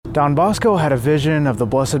Don Bosco had a vision of the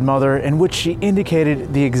Blessed Mother in which she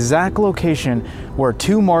indicated the exact location where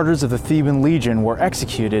 2 martyrs of the Theban Legion were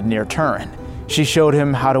executed near Turin. She showed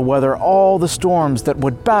him how to weather all the storms that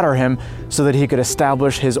would batter him so that he could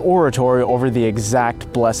establish his oratory over the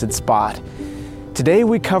exact blessed spot. Today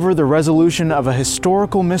we cover the resolution of a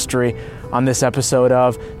historical mystery on this episode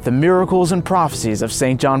of The Miracles and Prophecies of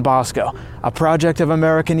St. John Bosco, a project of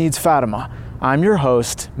America Needs Fatima. I'm your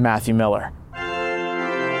host, Matthew Miller.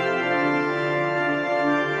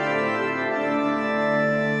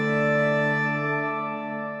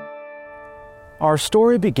 Our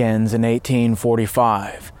story begins in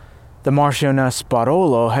 1845. The Marchioness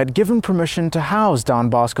Barolo had given permission to house Don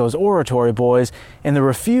Bosco's oratory boys in the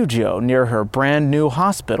Refugio near her brand new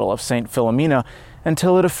hospital of St. Philomena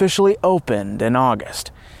until it officially opened in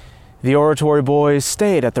August. The oratory boys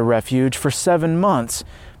stayed at the refuge for 7 months,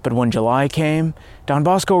 but when July came, Don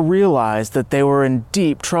Bosco realized that they were in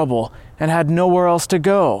deep trouble and had nowhere else to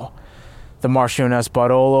go. The Marchioness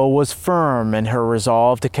Barolo was firm in her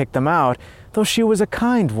resolve to kick them out, though she was a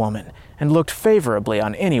kind woman and looked favorably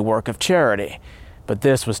on any work of charity. But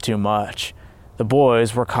this was too much. The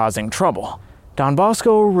boys were causing trouble. Don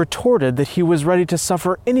Bosco retorted that he was ready to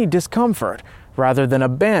suffer any discomfort rather than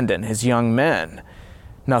abandon his young men.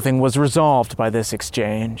 Nothing was resolved by this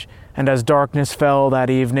exchange, and as darkness fell that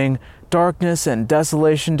evening, darkness and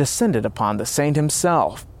desolation descended upon the saint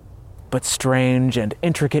himself. But strange and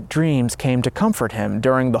intricate dreams came to comfort him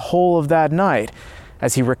during the whole of that night,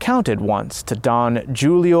 as he recounted once to Don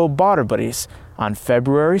Giulio Barbaris on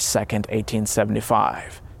February 2nd,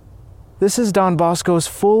 1875. This is Don Bosco's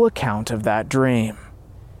full account of that dream.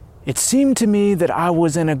 It seemed to me that I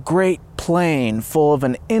was in a great plain full of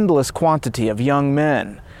an endless quantity of young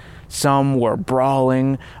men. Some were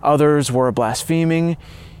brawling, others were blaspheming.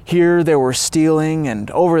 Here they were stealing, and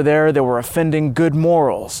over there they were offending good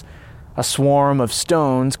morals. A swarm of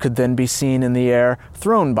stones could then be seen in the air,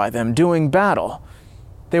 thrown by them doing battle.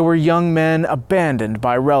 They were young men abandoned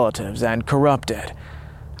by relatives and corrupted.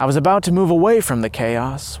 I was about to move away from the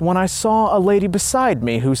chaos when I saw a lady beside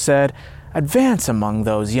me who said, "Advance among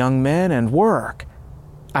those young men and work."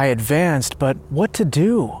 I advanced, but what to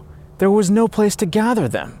do? There was no place to gather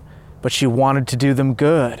them, but she wanted to do them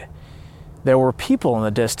good. There were people in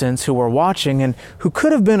the distance who were watching and who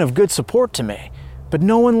could have been of good support to me, but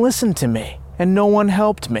no one listened to me and no one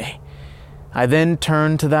helped me. I then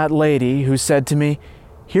turned to that lady who said to me,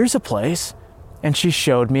 "Here's a place," and she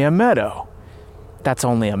showed me a meadow. "That's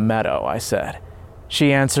only a meadow," I said.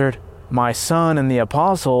 She answered, "My son and the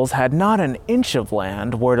apostles had not an inch of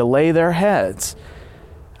land where to lay their heads."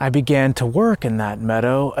 I began to work in that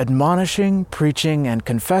meadow, admonishing, preaching, and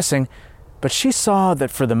confessing, but she saw that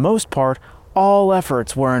for the most part all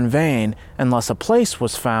efforts were in vain unless a place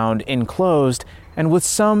was found enclosed and with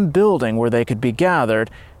some building where they could be gathered,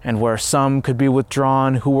 and where some could be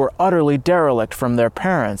withdrawn who were utterly derelict from their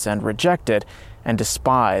parents and rejected and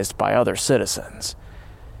despised by other citizens.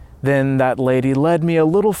 Then that lady led me a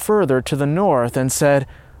little further to the north and said,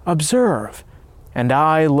 "Observe." And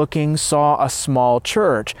I, looking, saw a small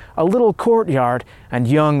church, a little courtyard, and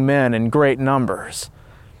young men in great numbers.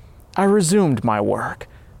 I resumed my work,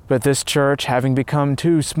 but this church having become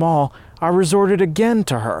too small, I resorted again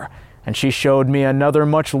to her, and she showed me another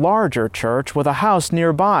much larger church with a house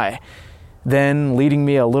nearby. Then, leading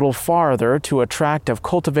me a little farther to a tract of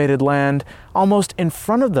cultivated land almost in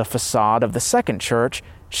front of the facade of the second church,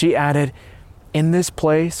 she added, "In this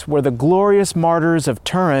place where the glorious martyrs of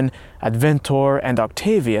Turin, Adventor and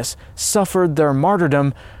Octavius, suffered their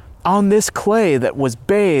martyrdom, on this clay that was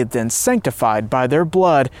bathed and sanctified by their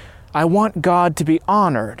blood, I want God to be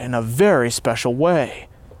honored in a very special way."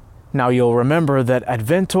 Now you'll remember that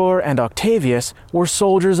Adventor and Octavius were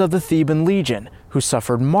soldiers of the Theban Legion who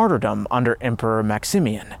suffered martyrdom under Emperor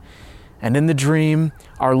Maximian. And in the dream,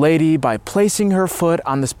 Our Lady, by placing her foot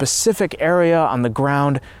on the specific area on the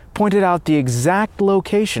ground, pointed out the exact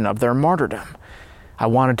location of their martyrdom. I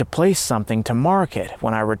wanted to place something to mark it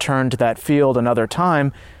when I returned to that field another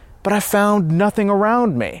time, but I found nothing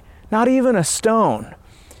around me, not even a stone.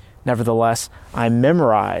 Nevertheless, I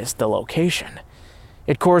memorized the location.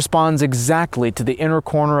 It corresponds exactly to the inner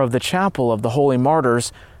corner of the chapel of the Holy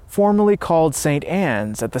Martyrs, formerly called St.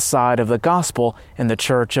 Anne's, at the side of the Gospel in the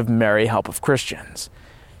Church of Mary Help of Christians.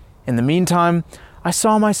 In the meantime, I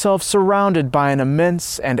saw myself surrounded by an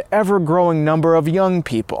immense and ever-growing number of young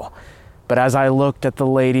people. But as I looked at the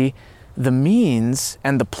lady, the means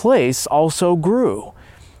and the place also grew.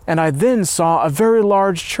 And I then saw a very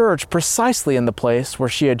large church precisely in the place where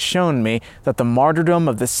she had shown me that the martyrdom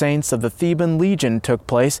of the saints of the Theban Legion took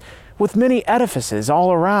place, with many edifices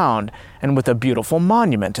all around and with a beautiful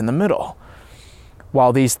monument in the middle.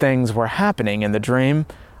 While these things were happening in the dream,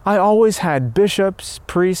 I always had bishops,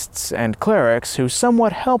 priests, and clerics who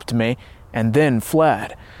somewhat helped me and then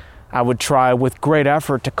fled. I would try with great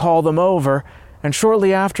effort to call them over, and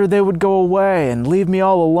shortly after they would go away and leave me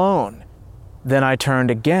all alone. Then I turned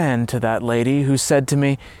again to that lady who said to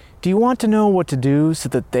me, "Do you want to know what to do so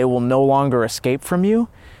that they will no longer escape from you?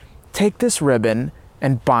 Take this ribbon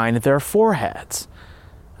and bind their foreheads."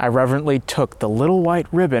 I reverently took the little white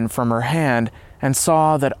ribbon from her hand and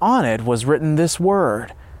saw that on it was written this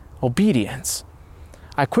word, obedience.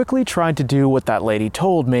 I quickly tried to do what that lady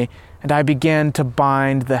told me, and I began to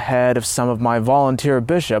bind the head of some of my volunteer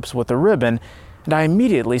bishops with a ribbon, and I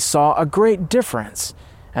immediately saw a great difference,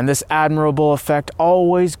 and this admirable effect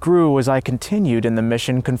always grew as I continued in the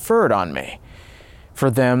mission conferred on me. For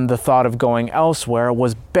them, the thought of going elsewhere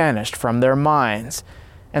was banished from their minds,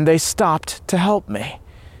 and they stopped to help me.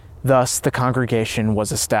 Thus the congregation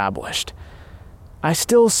was established. I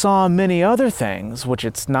still saw many other things, which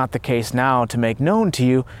it's not the case now to make known to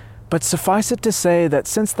you, but suffice it to say that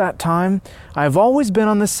since that time, I have always been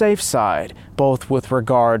on the safe side, both with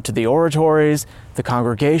regard to the oratories, the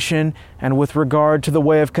congregation, and with regard to the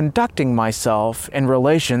way of conducting myself in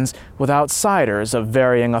relations with outsiders of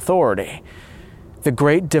varying authority. The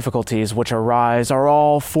great difficulties which arise are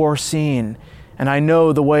all foreseen, and I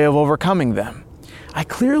know the way of overcoming them. I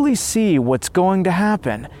clearly see what's going to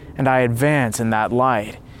happen, and I advance in that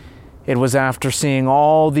light. It was after seeing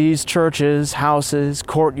all these churches, houses,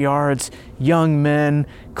 courtyards, young men,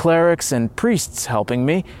 clerics, and priests helping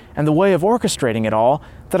me, and the way of orchestrating it all,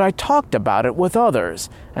 that I talked about it with others,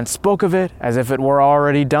 and spoke of it as if it were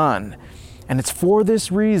already done. And it's for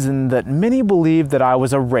this reason that many believed that I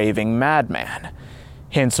was a raving madman.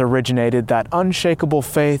 Hence originated that unshakable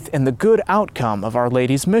faith in the good outcome of Our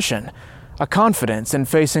Lady's mission, a confidence in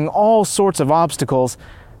facing all sorts of obstacles,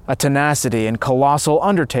 a tenacity in colossal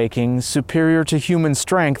undertakings superior to human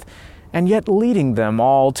strength, and yet leading them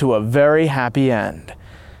all to a very happy end.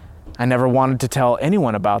 I never wanted to tell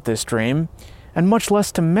anyone about this dream, and much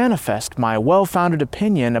less to manifest my well-founded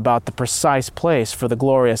opinion about the precise place for the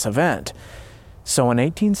glorious event. So in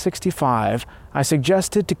 1865, I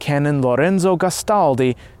suggested to Canon Lorenzo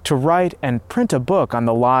Gastaldi to write and print a book on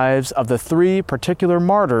the lives of the three particular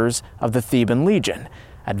martyrs of the Theban Legion,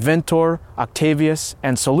 Adventor, Octavius,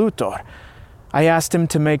 and Solutor. I asked him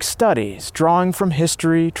to make studies, drawing from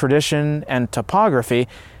history, tradition, and topography,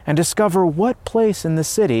 and discover what place in the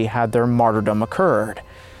city had their martyrdom occurred.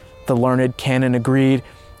 The learned canon agreed,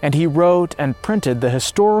 and he wrote and printed the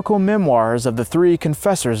historical memoirs of the three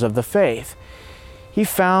confessors of the faith. He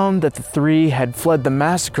found that the three had fled the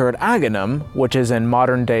massacre at Agunum, which is in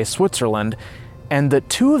modern-day Switzerland, and that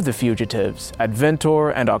two of the fugitives,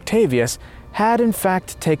 Adventor and Octavius, had in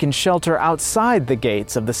fact taken shelter outside the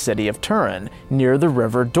gates of the city of Turin, near the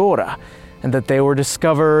river Dora, and that they were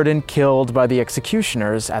discovered and killed by the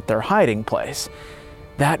executioners at their hiding place.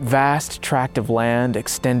 That vast tract of land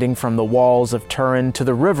extending from the walls of Turin to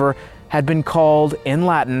the river had been called, in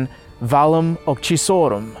Latin, Vallum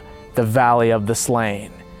Occisorum, the Valley of the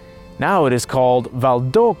Slain. Now it is called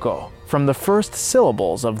Valdoco, from the first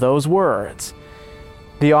syllables of those words.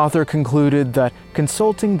 The author concluded that,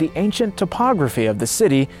 consulting the ancient topography of the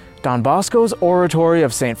city, Don Bosco's oratory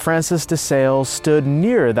of St. Francis de Sales stood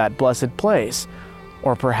near that blessed place,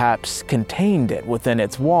 or perhaps contained it within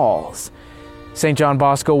its walls. St. John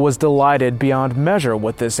Bosco was delighted beyond measure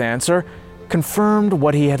with this answer, confirmed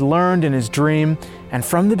what he had learned in his dream, and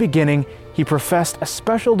from the beginning he professed a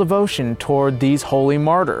special devotion toward these holy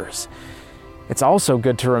martyrs. It's also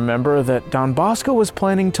good to remember that Don Bosco was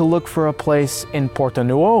planning to look for a place in Porta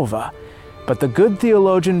Nuova, but the good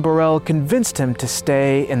theologian Borel convinced him to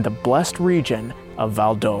stay in the blessed region of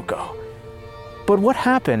Valdoco. But what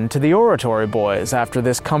happened to the oratory boys after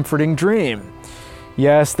this comforting dream?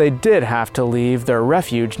 Yes, they did have to leave their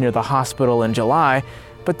refuge near the hospital in July,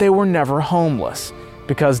 but they were never homeless,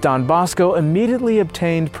 because Don Bosco immediately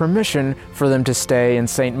obtained permission for them to stay in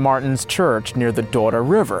St. Martin's Church near the Dora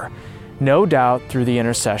River, no doubt through the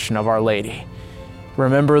intercession of Our Lady.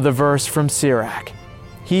 Remember the verse from Sirach,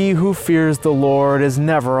 "He who fears the Lord is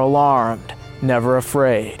never alarmed, never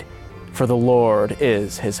afraid, for the Lord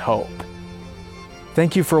is his hope."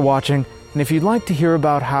 Thank you for watching, and if you'd like to hear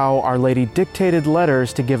about how Our Lady dictated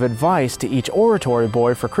letters to give advice to each oratory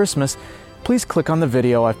boy for Christmas, please click on the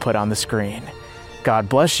video I've put on the screen. God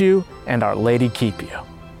bless you, and Our Lady keep you.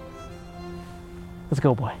 Let's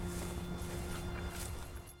go, boy.